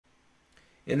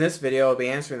In this video, I'll be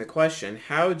answering the question,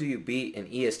 how do you beat an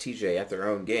ESTJ at their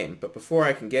own game? But before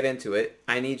I can get into it,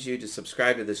 I need you to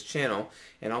subscribe to this channel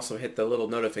and also hit the little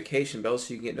notification bell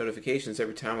so you can get notifications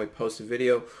every time we post a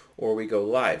video or we go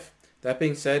live. That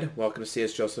being said, welcome to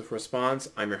CS Joseph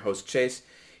Responds. I'm your host Chase,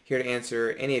 here to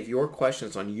answer any of your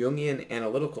questions on Jungian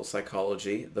analytical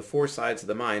psychology, the four sides of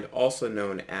the mind, also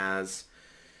known as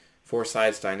Four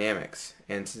Sides Dynamics.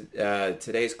 And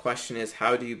today's question is,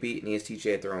 how do you beat an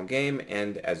ESTJ at their own game?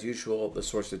 And as usual, the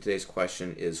source of today's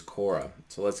question is Quora.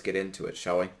 So let's get into it,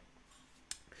 shall we?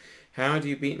 How do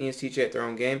you beat an ESTJ at their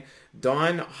own game?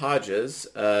 Dawn Hodges,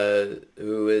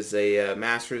 who is a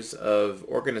Master's of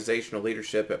Organizational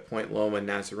Leadership at Point Loma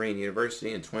Nazarene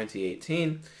University in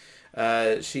 2018,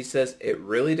 she says it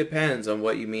really depends on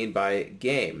what you mean by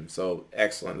game. So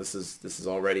excellent. This is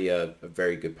already a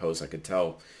very good post. I could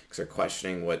tell because they're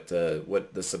questioning what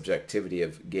the subjectivity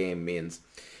of game means.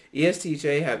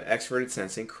 ESTJ have extroverted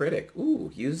sensing critic. Ooh,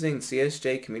 using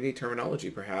CSJ community terminology,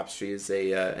 perhaps she's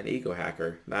an ego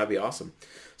hacker. That'd be awesome.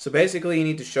 So basically, you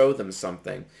need to show them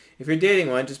something. If you're dating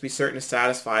one, just be certain to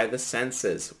satisfy the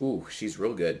senses. Ooh, she's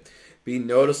real good. Be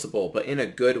noticeable, but in a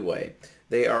good way.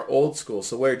 They are old school,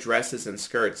 so wear dresses and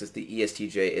skirts if the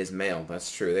ESTJ is male.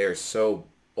 That's true. They are so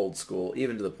old school,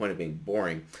 even to the point of being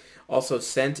boring. Also,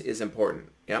 scent is important.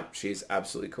 Yep, she's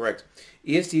absolutely correct.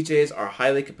 ESTJs are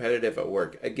highly competitive at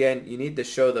work. Again, you need to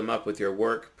show them up with your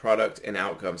work, product, and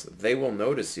outcomes. They will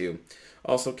notice you.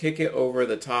 Also, kick it over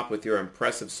the top with your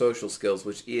impressive social skills,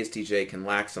 which ESTJ can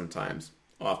lack sometimes,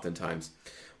 oftentimes.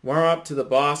 Warm up to the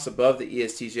boss above the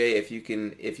ESTJ if you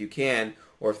can,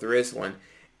 or if there is one.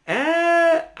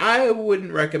 I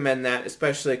wouldn't recommend that,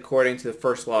 especially according to the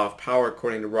first law of power,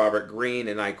 according to Robert Greene,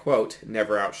 and I quote,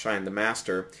 never outshine the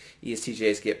master.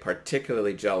 ESTJs get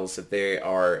particularly jealous if they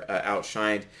are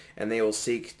outshined, and they will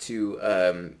seek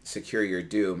to secure your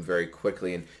doom very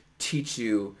quickly and teach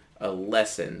you a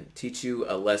lesson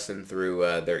through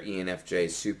their ENFJ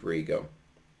superego.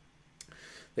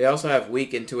 They also have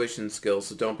weak intuition skills,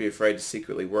 so don't be afraid to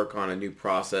secretly work on a new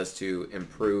process to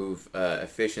improve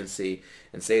efficiency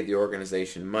and save the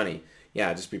organization money.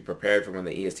 Yeah, just be prepared for when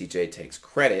the ESTJ takes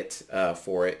credit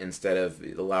for it instead of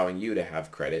allowing you to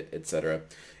have credit, etc.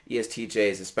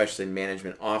 ESTJs, especially in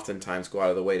management, oftentimes go out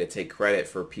of the way to take credit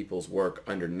for people's work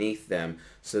underneath them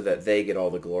so that they get all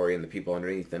the glory and the people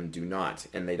underneath them do not,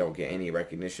 and they don't get any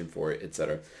recognition for it,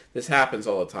 etc. This happens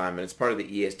all the time, and it's part of the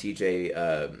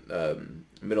ESTJ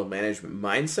middle management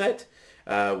mindset,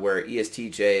 where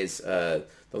ESTJs,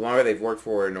 the longer they've worked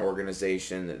for an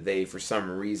organization, they, for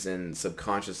some reason,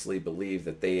 subconsciously believe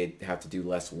that they have to do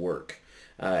less work.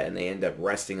 And they end up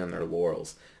resting on their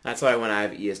laurels. That's why when I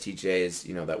have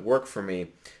ESTJs, that work for me,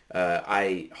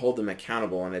 I hold them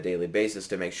accountable on a daily basis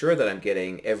to make sure that I'm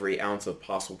getting every ounce of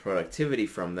possible productivity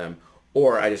from them,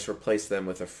 or I just replace them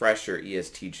with a fresher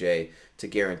ESTJ to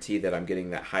guarantee that I'm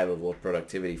getting that high level of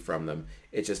productivity from them.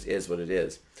 It just is what it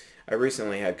is. I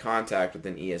recently had contact with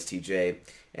an ESTJ,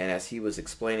 and as he was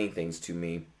explaining things to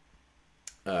me,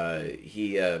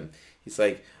 he's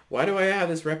like, why do I have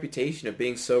this reputation of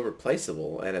being so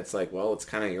replaceable? And it's like, well, it's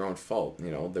kind of your own fault.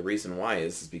 The reason why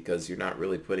is because you're not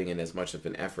really putting in as much of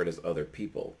an effort as other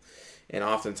people. And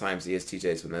oftentimes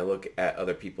ESTJs, when they look at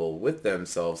other people with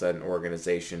themselves at an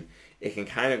organization, it can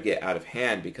kind of get out of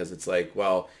hand because it's like,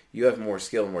 well, you have more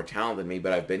skill and more talent than me,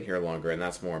 but I've been here longer and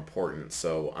that's more important.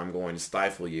 So I'm going to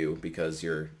stifle you because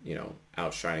you're,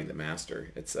 outshining the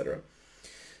master, etc.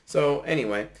 So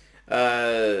anyway,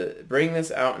 bring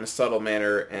this out in a subtle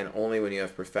manner and only when you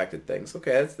have perfected things.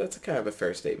 Okay, that's a kind of a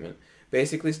fair statement.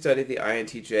 Basically study the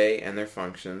INTJ and their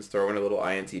functions, throw in a little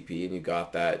INTP, and you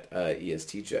got that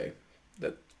ESTJ.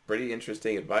 That's pretty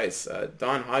interesting advice.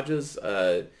 Dawn Hodges,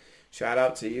 shout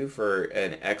out to you for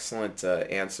an excellent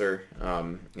answer.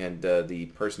 And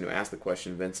the person who asked the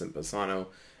question, Vincent Bassano,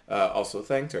 also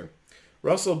thanked her.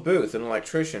 Russell Booth, an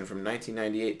electrician from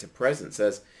 1998 to present,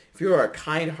 says, if you are a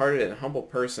kind-hearted and humble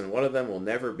person, one of them will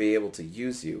never be able to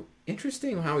use you.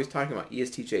 Interesting how he's talking about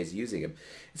ESTJs using him.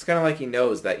 It's kind of like he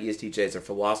knows that ESTJs are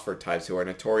philosopher types who are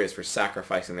notorious for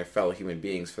sacrificing their fellow human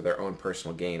beings for their own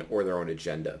personal gain or their own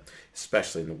agenda,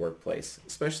 especially in the workplace,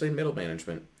 especially in middle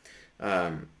management.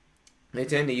 They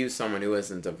tend to use someone who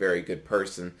isn't a very good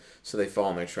person, so they fall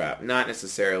in their trap. Not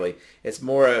necessarily. It's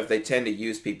more of they tend to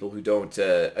use people who don't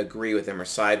agree with them or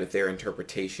side with their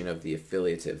interpretation of the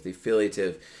affiliative. The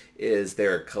affiliative is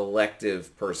their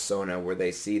collective persona where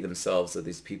they see themselves as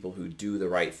these people who do the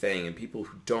right thing, and people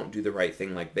who don't do the right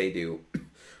thing like they do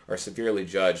are severely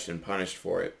judged and punished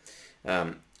for it.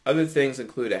 Other things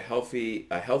include a healthy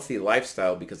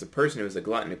lifestyle, because a person who is a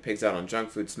glutton who pigs out on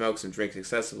junk food, smokes, and drinks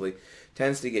excessively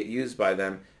tends to get used by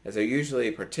them, as they're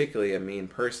usually particularly a mean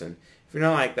person. If you're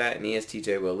not like that, an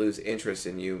ESTJ will lose interest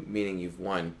in you, meaning you've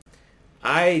won.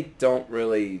 I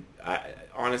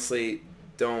honestly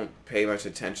don't pay much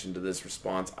attention to this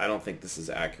response. I don't think this is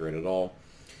accurate at all.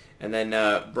 And then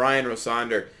Brian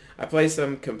Rosander, I play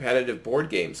some competitive board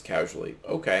games casually.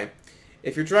 Okay.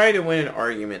 If you're trying to win an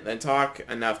argument, then talk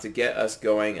enough to get us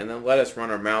going, and then let us run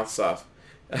our mouths off.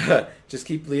 Just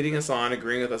keep leading us on,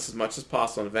 agreeing with us as much as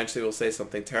possible, and eventually we'll say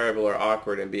something terrible or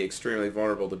awkward and be extremely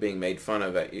vulnerable to being made fun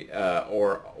of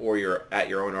or you're at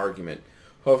your own argument.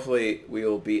 Hopefully we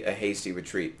will be a hasty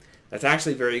retreat. That's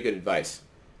actually very good advice.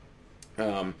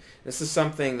 This is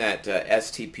something that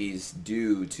STPs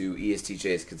do to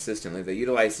ESTJs consistently. They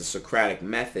utilize the Socratic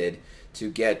method to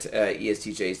get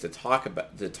ESTJs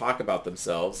to talk about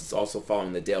themselves. It's also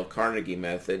following the Dale Carnegie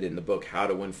method in the book How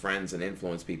to Win Friends and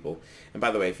Influence People. And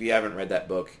by the way, if you haven't read that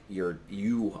book,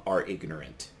 you are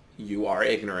ignorant. You are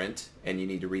ignorant, and you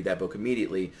need to read that book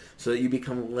immediately so that you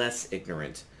become less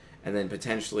ignorant. And then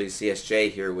potentially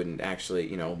CSJ here wouldn't actually,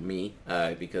 me,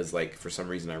 because for some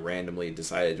reason I randomly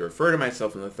decided to refer to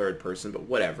myself in the third person, but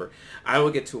whatever. I will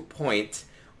get to a point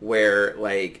where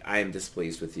I am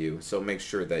displeased with you. So make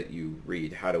sure that you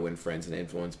read How to Win Friends and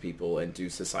Influence People and do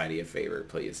society a favor,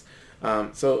 please.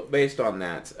 So based on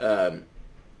that,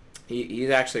 he's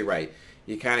actually right.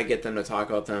 You kind of get them to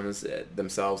talk about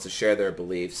themselves, to share their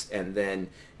beliefs, and then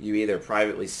you either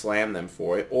privately slam them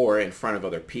for it, or in front of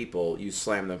other people you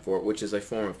slam them for it, which is a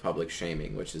form of public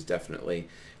shaming, which is definitely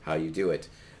how you do it.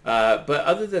 But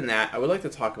other than that, I would like to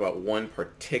talk about one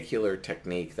particular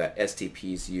technique that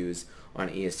STPs use on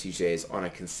ESTJs on a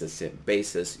consistent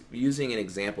basis, using an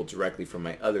example directly from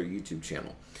my other YouTube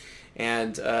channel.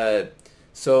 And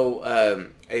So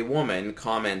a woman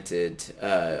commented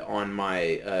on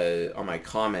my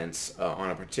comments on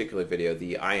a particular video,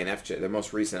 the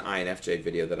most recent INFJ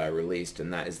video that I released,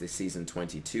 and that is the season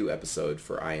 22 episode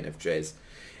for INFJs,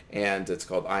 and it's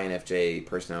called INFJ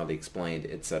Personality Explained,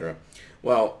 etc.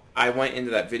 Well, I went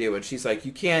into that video and she's like,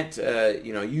 you can't,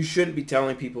 you shouldn't be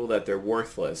telling people that they're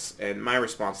worthless. And my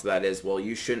response to that is, well,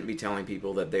 you shouldn't be telling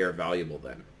people that they are valuable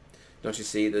then. Don't you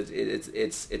see that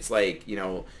it's like,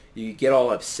 you get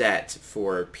all upset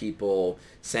for people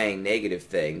saying negative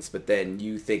things, but then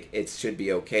you think it should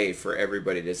be okay for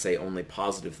everybody to say only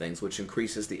positive things, which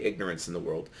increases the ignorance in the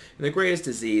world. And the greatest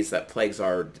disease that plagues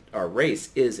our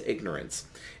race is ignorance.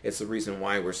 It's the reason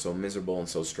why we're so miserable and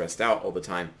so stressed out all the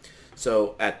time.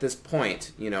 So at this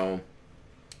point,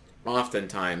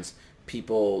 oftentimes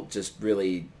people just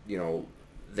really,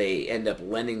 they end up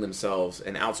lending themselves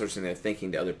and outsourcing their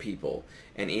thinking to other people.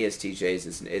 And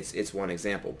ESTJs it's one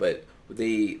example. But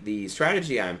the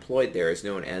strategy I employed there is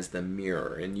known as the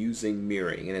mirror, and using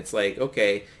mirroring. And it's like,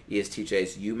 okay,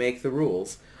 ESTJs, you make the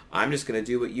rules. I'm just going to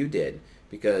do what you did,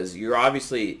 because you're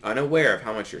obviously unaware of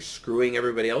how much you're screwing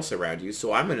everybody else around you,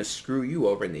 so I'm going to screw you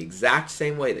over in the exact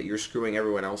same way that you're screwing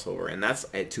everyone else over, and that's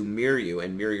to mirror you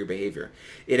and mirror your behavior.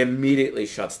 It immediately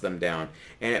shuts them down,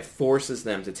 and it forces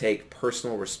them to take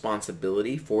personal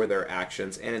responsibility for their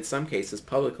actions, and in some cases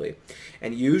publicly.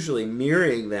 And usually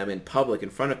mirroring them in public in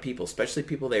front of people, especially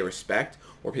people they respect,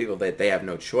 or people that they have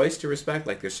no choice to respect,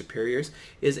 like their superiors,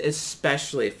 is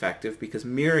especially effective, because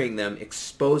mirroring them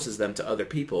exposes them to other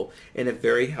people in a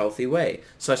very healthy way,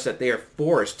 such that they are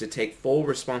forced to take full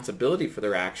responsibility for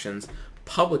their actions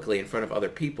publicly in front of other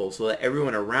people, so that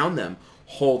everyone around them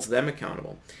holds them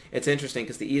accountable. It's interesting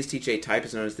because the ESTJ type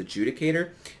is known as the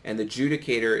judicator, and the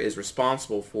judicator is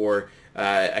responsible for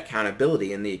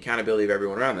accountability and the accountability of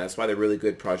everyone around them. That's why they're really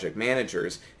good project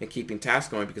managers and keeping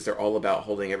tasks going, because they're all about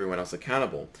holding everyone else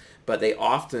accountable. But they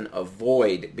often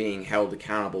avoid being held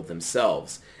accountable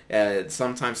themselves,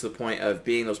 sometimes to the point of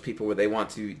being those people where they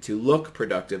want to look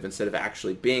productive instead of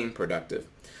actually being productive.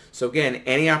 So again,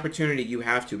 any opportunity you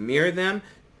have to mirror them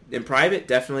in private,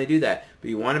 definitely do that. But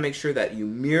you want to make sure that you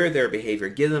mirror their behavior,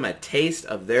 give them a taste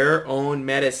of their own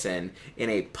medicine in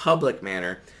a public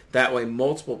manner. That way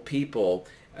multiple people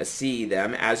see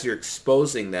them as you're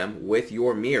exposing them with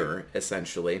your mirror,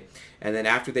 essentially. And then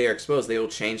after they are exposed, they will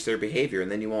change their behavior. And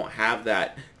then you won't have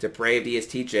that depraved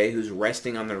ESTJ who's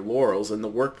resting on their laurels in the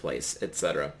workplace,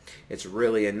 etc. It's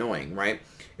really annoying, right?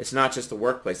 It's not just the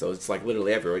workplace, though. It's like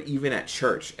literally everywhere. Even at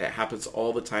church. It happens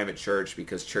all the time at church,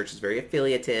 because church is very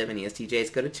affiliative, and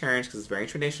ESTJs go to church because it's very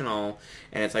traditional,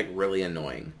 and it's like really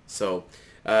annoying. So,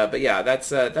 but yeah, that's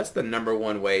the number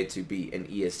one way to beat an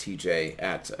ESTJ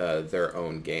at their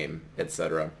own game,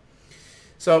 etc.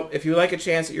 So if you would like a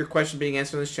chance at your question being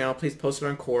answered on this channel, please post it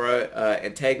on Quora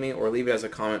and tag me, or leave it as a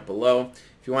comment below.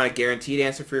 If you want a guaranteed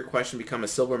answer for your question, become a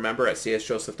silver member at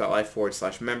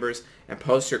csjoseph.life/members and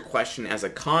post your question as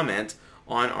a comment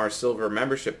on our silver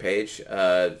membership page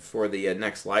for the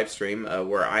next live stream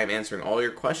where I'm answering all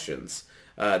your questions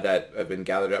that have been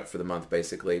gathered up for the month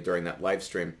basically during that live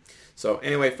stream. So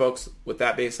anyway, folks, with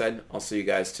that being said, I'll see you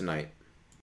guys tonight.